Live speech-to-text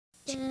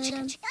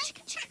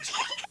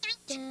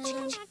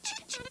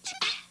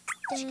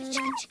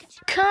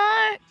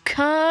Cut.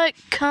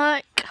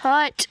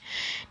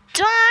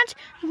 Dad,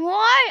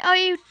 why are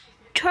you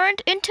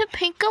turned into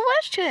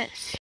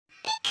Pinkalicious?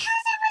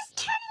 Because I was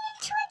turning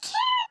into a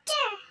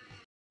character.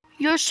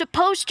 You're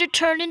supposed to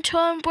turn into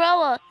an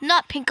umbrella,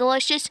 not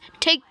Pinkalicious.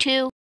 Take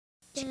 2.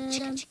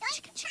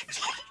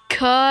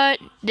 Cut.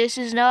 This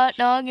is not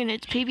Noggin,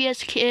 it's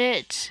PBS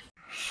Kids.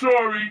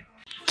 Sorry.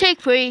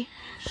 Take 3.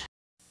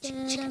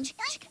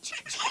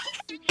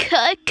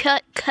 Cut.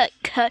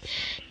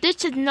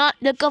 This is not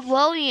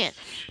Nickelodeon.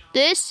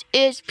 This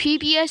is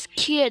PBS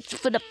Kids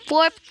for the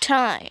 4th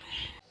time.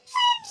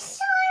 I'm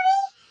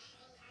sorry.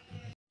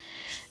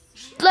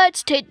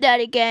 Let's take that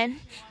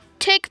again.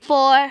 Take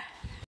 4.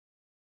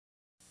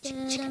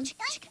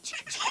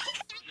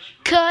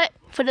 Cut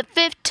for the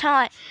 5th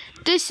time.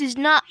 This is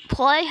not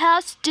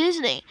Playhouse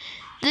Disney.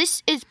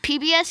 This is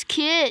PBS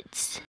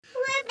Kids.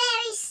 We're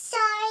very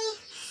sorry.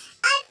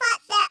 I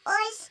thought that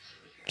was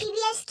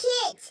PBS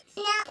Kids,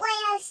 not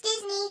Playhouse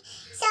Disney.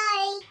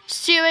 Sorry.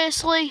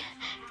 Seriously?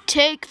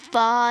 Take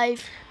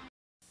 5.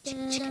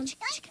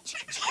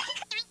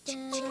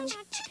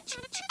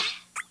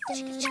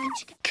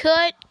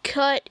 Cut.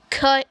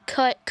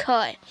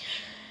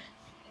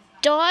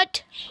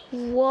 Dot,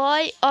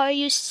 why are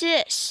you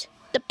Sis,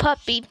 the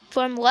puppy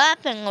from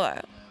Laughing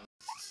World?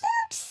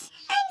 Oops,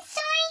 I'm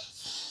sorry.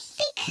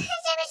 Because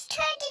I was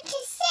turned into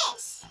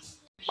Sis.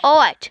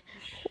 Alright,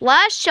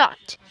 last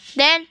shot.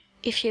 Then,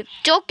 if you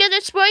don't get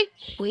this right,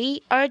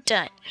 we are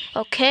done.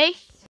 Okay?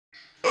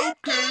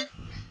 Okay.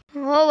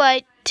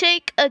 Alright,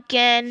 take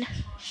again.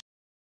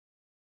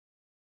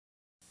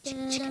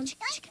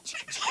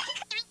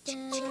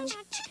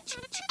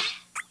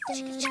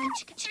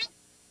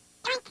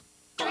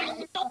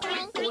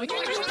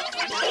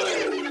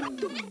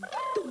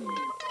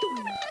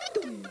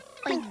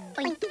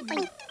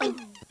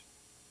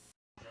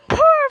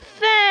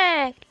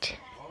 Perfect!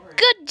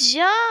 Good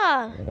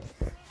job!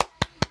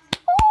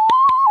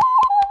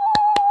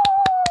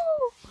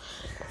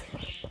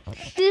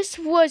 This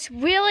was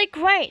really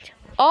great.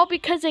 All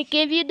because I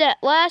gave you that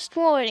last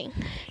warning.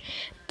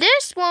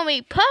 This will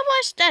be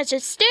published as a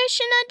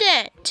station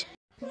event.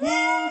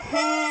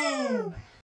 Woohoo!